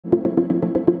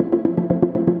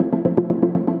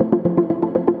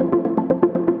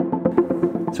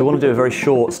So I want to do a very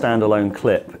short standalone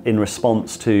clip in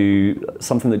response to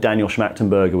something that Daniel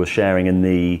Schmachtenberger was sharing in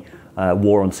the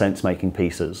War on Sense-Making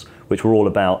pieces, which were all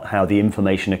about how the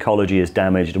information ecology is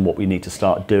damaged and what we need to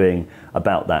start doing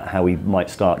about that, how we might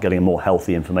start getting a more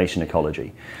healthy information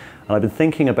ecology. And I've been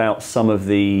thinking about some of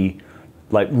the,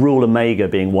 like rule omega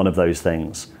being one of those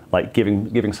things, like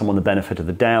giving someone the benefit of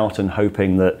the doubt and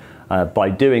hoping that by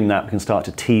doing that we can start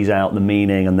to tease out the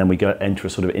meaning, and then we enter a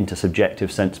sort of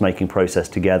intersubjective sense-making process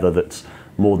together that's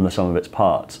more than the sum of its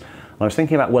parts. And I was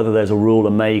thinking about whether there's a rule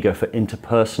omega for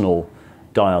interpersonal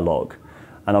dialogue.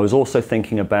 And I was also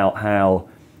thinking about how,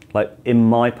 like in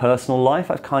my personal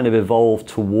life, I've kind of evolved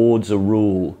towards a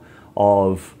rule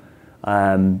of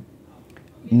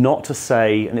not to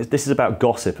say, and this is about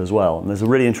gossip as well, and there's a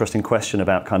really interesting question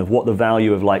about kind of what the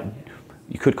value of, like,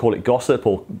 you could call it gossip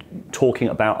or talking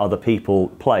about other people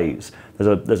plays.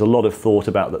 There's a lot of thought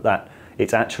about that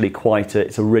it's actually quite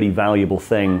it's a really valuable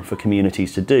thing for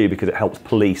communities to do, because it helps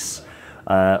police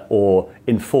or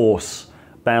enforce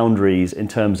boundaries in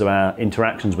terms of our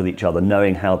interactions with each other,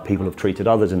 knowing how people have treated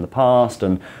others in the past,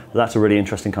 and that's a really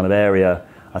interesting kind of area.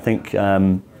 I think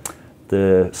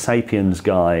the Sapiens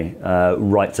guy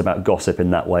writes about gossip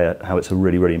in that way, how it's a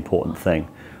really, really important thing.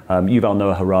 Yuval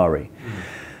Noah Harari.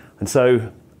 And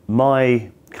so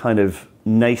my kind of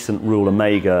nascent rule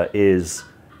omega is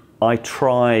I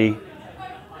try,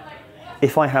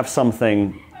 if I have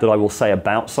something that I will say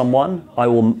about someone, I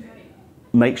will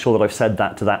make sure that I've said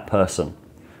that to that person.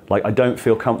 Like, I don't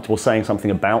feel comfortable saying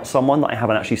something about someone that I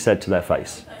haven't actually said to their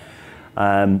face.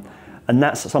 And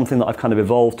that's something that I've kind of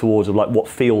evolved towards, of like what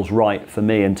feels right for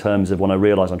me in terms of when I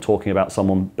realise I'm talking about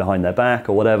someone behind their back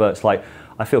or whatever. It's like,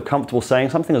 I feel comfortable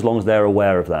saying something as long as they're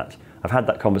aware of that. I've had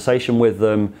that conversation with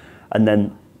them and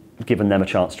then given them a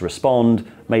chance to respond,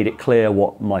 made it clear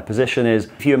what my position is.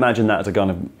 If you imagine that as a kind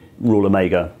of rule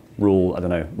omega, rule, I don't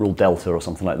know, rule delta or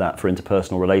something like that for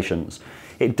interpersonal relations,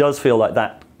 it does feel like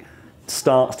that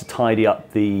starts to tidy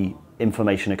up the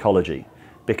information ecology,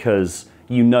 because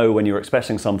you know when you're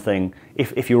expressing something,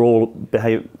 if you're all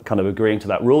kind of agreeing to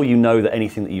that rule, you know that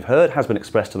anything that you've heard has been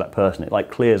expressed to that person. It like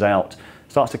clears out,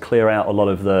 starts to clear out a lot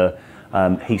of the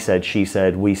he said, she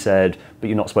said, we said, but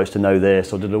you're not supposed to know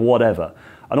this, or whatever.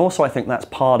 And also I think that's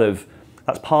part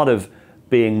of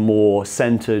being more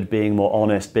centered, being more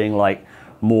honest, being like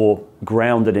more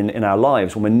grounded in our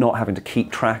lives, when we're not having to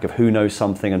keep track of who knows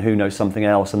something and who knows something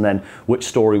else, and then which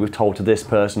story we've told to this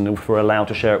person, and if we're allowed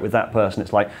to share it with that person.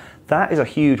 It's like, that is a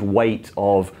huge weight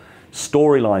of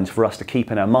storylines for us to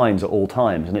keep in our minds at all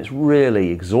times, and it's really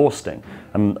exhausting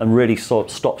and really sort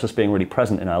of stops us being really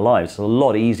present in our lives. It's a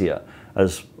lot easier,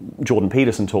 as Jordan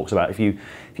Peterson talks about, if you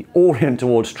orient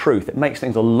towards truth, it makes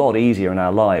things a lot easier in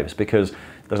our lives, because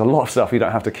there's a lot of stuff you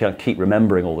don't have to keep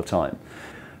remembering all the time.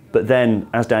 But then,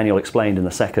 as Daniel explained in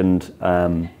the second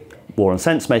War on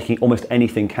Sense-Making, almost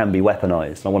anything can be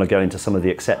weaponized. I want to go into some of the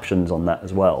exceptions on that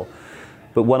as well.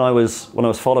 But when I was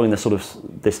following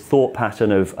this thought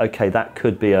pattern of, okay, that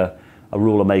could be a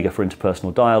rule omega for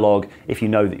interpersonal dialogue, if you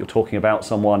know that you're talking about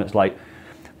someone, it's like,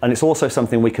 and it's also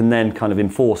something we can then kind of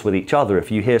enforce with each other.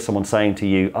 If you hear someone saying to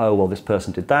you, oh, well, this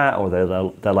person did that, or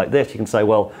they're like this, you can say,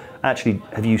 well, actually,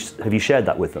 have you shared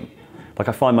that with them? Like,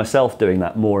 I find myself doing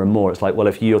that more and more. It's like, well,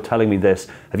 if you're telling me this,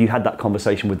 have you had that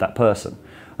conversation with that person?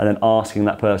 And then asking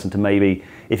that person to maybe,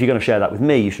 if you're going to share that with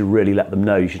me, you should really let them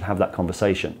know, you should have that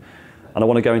conversation. And I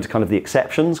want to go into kind of the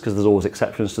exceptions, because there's always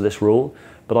exceptions to this rule.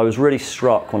 But I was really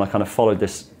struck when I kind of followed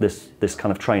this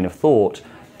kind of train of thought,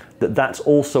 that that's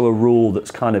also a rule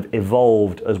that's kind of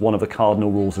evolved as one of the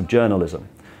cardinal rules of journalism.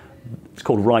 It's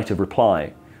called right of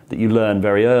reply, that you learn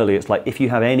very early. It's like, if you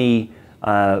have any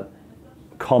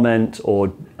comment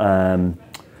or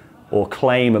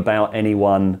claim about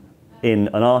anyone in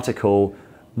an article,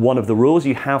 one of the rules,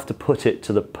 you have to put it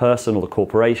to the person or the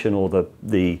corporation or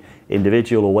the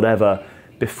individual or whatever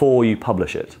before you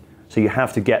publish it. So you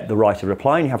have to get the right of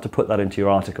reply, and you have to put that into your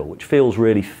article, which feels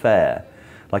really fair.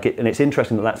 And it's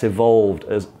interesting that that's evolved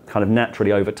as kind of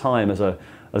naturally over time as a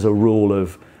rule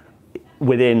of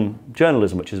within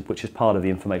journalism, which is part of the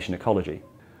information ecology.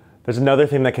 There's another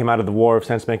thing that came out of the War of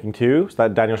Sense-Making too,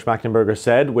 that Daniel Schmachtenberger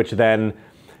said, which then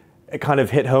it kind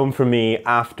of hit home for me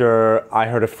after I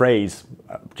heard a phrase,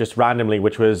 just randomly,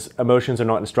 which was, emotions are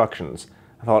not instructions.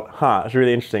 I thought, it's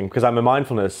really interesting, because I'm a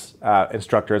mindfulness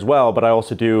instructor as well, but I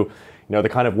also do, the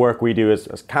kind of work we do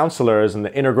as counselors, and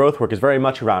the inner growth work is very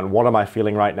much around what am I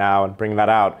feeling right now and bringing that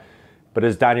out. But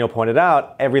as Daniel pointed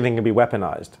out, everything can be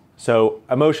weaponized. So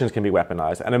emotions can be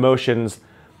weaponized, and emotions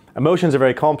are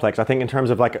very complex. I think in terms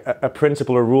of like a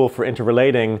principle or rule for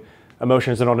interrelating,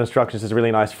 emotions are not instructions is a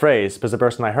really nice phrase, because the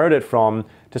person I heard it from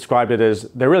described it as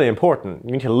they're really important.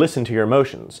 You need to listen to your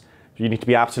emotions. You need to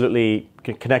be absolutely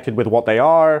connected with what they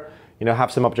are,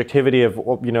 have some objectivity of,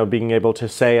 being able to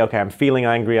say, okay, I'm feeling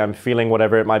angry, I'm feeling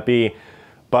whatever it might be,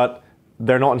 but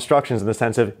they're not instructions in the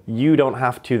sense of you don't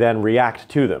have to then react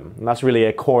to them. And that's really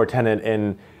a core tenet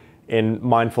in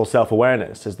mindful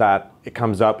self-awareness, is that it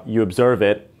comes up, you observe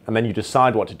it, and then you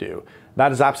decide what to do.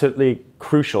 That is absolutely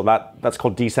crucial. That's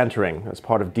called decentering. That's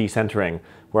part of decentering,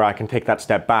 where I can take that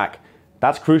step back.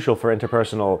 That's crucial for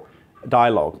interpersonal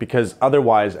dialogue, because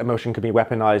otherwise emotion can be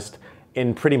weaponized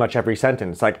in pretty much every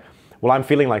sentence. Like, well, I'm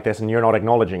feeling like this and you're not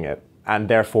acknowledging it, and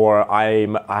therefore I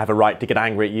have a right to get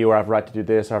angry at you, or I have a right to do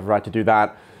this, or I have a right to do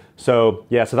that. So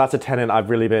yeah, so that's a tenet I've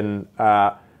really been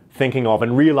thinking of,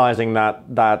 and realizing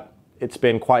that it's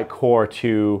been quite core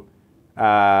to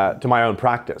my own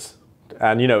practice.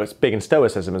 And it's big in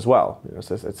Stoicism as well.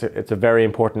 It's a very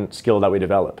important skill that we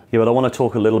develop. Yeah, but I want to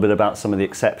talk a little bit about some of the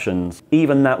exceptions.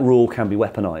 Even that rule can be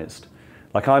weaponized.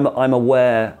 Like I'm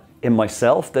aware in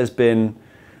myself, there's been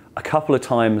a couple of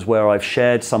times where I've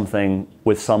shared something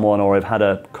with someone, or I've had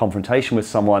a confrontation with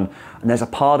someone, and there's a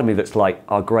part of me that's like,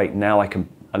 oh great, now I can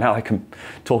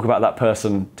talk about that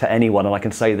person to anyone, and I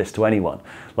can say this to anyone.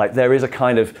 Like there is a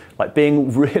kind of, like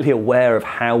being really aware of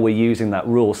how we're using that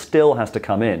rule still has to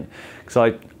come in.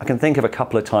 So I can think of a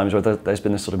couple of times where there's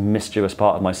been this sort of mischievous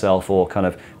part of myself, or kind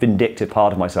of vindictive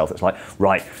part of myself that's like,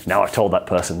 right, now I've told that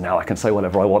person, now I can say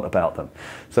whatever I want about them.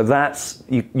 So that's,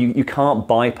 you can't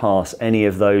bypass any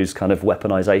of those kind of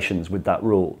weaponizations with that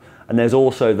rule. And there's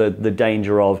also the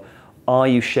danger of, are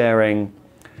you sharing.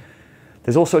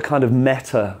 There's also a kind of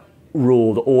meta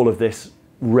rule that all of this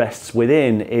rests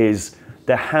within, is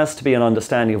there has to be an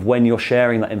understanding of when you're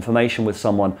sharing that information with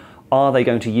someone, are they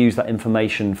going to use that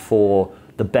information for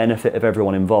the benefit of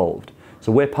everyone involved?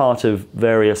 So we're part of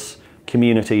various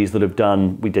communities that have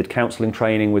we did counselling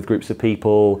training with groups of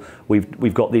people,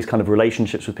 we've got these kind of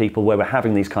relationships with people where we're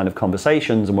having these kind of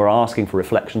conversations, and we're asking for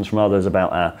reflections from others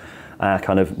about our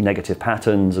kind of negative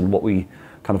patterns and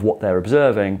what they're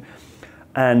observing.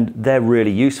 And they're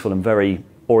really useful and very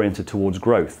oriented towards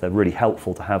growth. They're really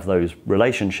helpful to have those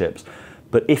relationships.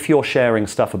 But if you're sharing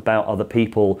stuff about other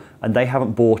people and they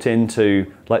haven't bought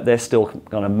into, like they're still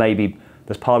kind of, maybe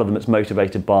there's part of them that's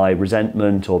motivated by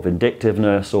resentment or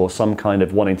vindictiveness or some kind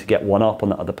of wanting to get one up on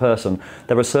that other person,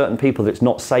 there are certain people that it's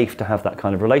not safe to have that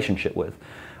kind of relationship with.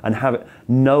 And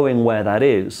knowing where that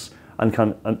is, and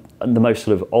the most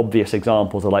sort of obvious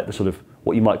examples are like the sort of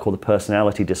what you might call the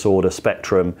personality disorder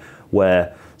spectrum,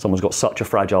 where someone's got such a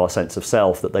fragile sense of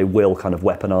self that they will kind of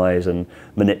weaponize and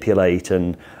manipulate,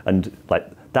 and like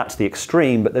that's the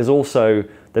extreme. But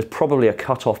there's probably a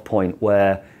cutoff point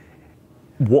where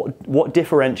what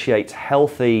differentiates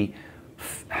healthy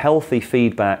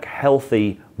feedback,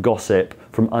 healthy gossip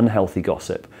from unhealthy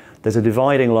gossip. There's a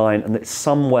dividing line, and it's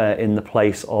somewhere in the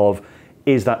place of,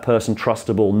 is that person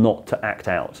trustable not to act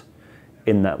out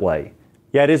in that way?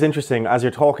 Yeah, it is interesting. As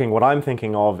you're talking, what I'm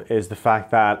thinking of is the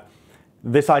fact that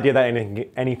this idea that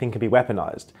anything can be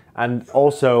weaponized, and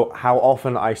also how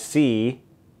often I see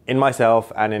in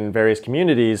myself and in various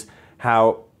communities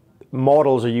how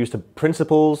models are used to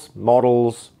principles,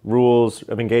 models, rules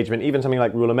of engagement, even something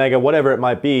like Rule Omega, whatever it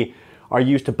might be, are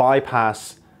used to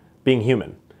bypass being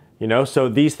human. So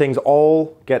these things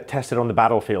all get tested on the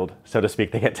battlefield, so to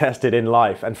speak. They get tested in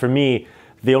life. And for me,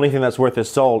 the only thing that's worth its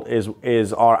salt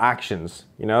is our actions.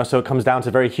 So it comes down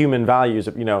to very human values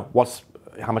of,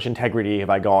 how much integrity have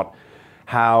I got?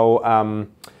 How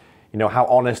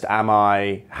honest am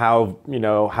I? How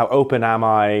open am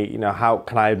I? How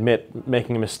can I admit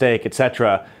making a mistake,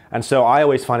 etc. And so I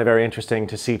always find it very interesting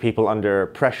to see people under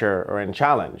pressure or in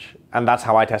challenge. And that's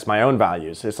how I test my own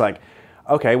values. It's like,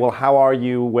 okay, well, how are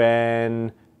you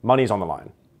when money's on the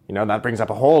line? That brings up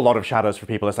a whole lot of shadows for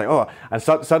people. It's like, oh, and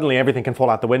suddenly everything can fall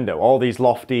out the window, all these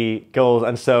lofty goals.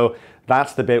 And so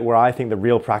that's the bit where I think the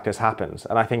real practice happens.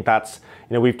 And I think that's,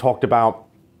 we've talked about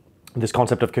this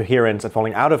concept of coherence and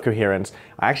falling out of coherence.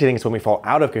 I actually think it's when we fall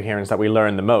out of coherence that we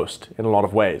learn the most in a lot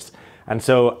of ways. And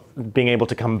so being able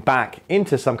to come back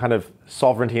into some kind of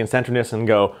sovereignty and centeredness and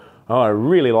go, oh, I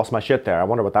really lost my shit there. I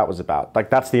wonder what that was about. Like,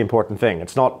 that's the important thing.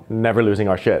 It's not never losing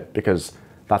our shit, because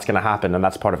that's going to happen, and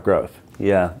that's part of growth.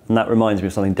 Yeah, and that reminds me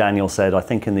of something Daniel said, I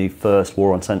think in the first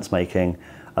War on Sensemaking,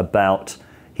 about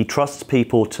he trusts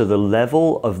people to the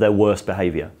level of their worst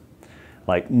behavior.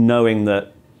 Like knowing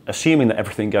that, assuming that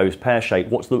everything goes pear-shaped,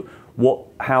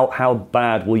 how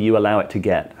bad will you allow it to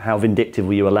get? How vindictive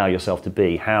will you allow yourself to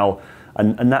be?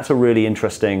 And that's a really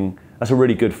interesting, that's a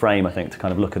really good frame, I think, to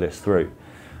kind of look at this through.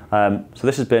 So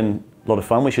this has been a lot of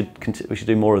fun. We should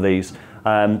do more of these.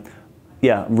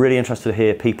 yeah, I'm really interested to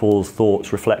hear people's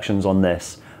thoughts, reflections on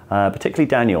this, particularly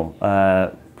Daniel.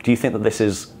 Do you think that this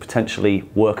is potentially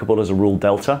workable as a rule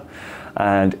delta?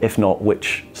 And if not,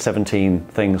 which 17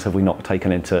 things have we not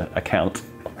taken into account?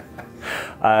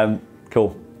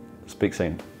 Cool, speak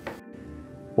soon.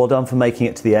 Well done for making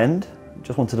it to the end.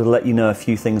 Just wanted to let you know a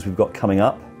few things we've got coming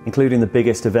up, including the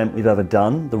biggest event we've ever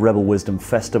done, the Rebel Wisdom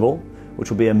Festival, which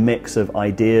will be a mix of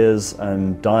ideas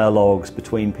and dialogues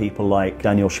between people like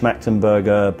Daniel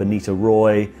Schmachtenberger, Benita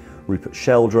Roy, Rupert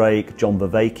Sheldrake, John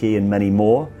Vervaeke, and many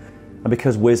more. And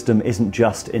because wisdom isn't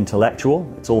just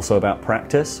intellectual, it's also about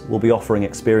practice, we'll be offering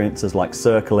experiences like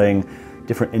circling,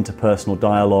 different interpersonal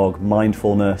dialogue,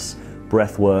 mindfulness,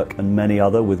 breath work, and many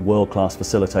other with world-class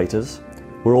facilitators.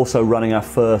 We're also running our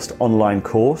first online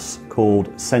course called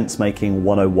Sensemaking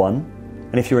 101.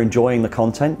 And if you're enjoying the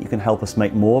content, you can help us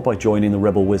make more by joining the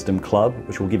Rebel Wisdom Club,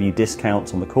 which will give you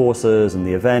discounts on the courses and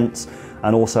the events,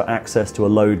 and also access to a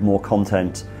load more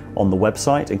content on the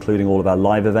website, including all of our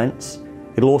live events.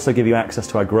 It'll also give you access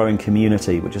to our growing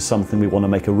community, which is something we want to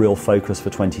make a real focus for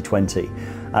 2020,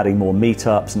 adding more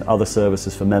meetups and other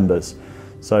services for members.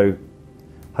 So,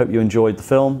 hope you enjoyed the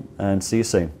film, and see you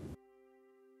soon.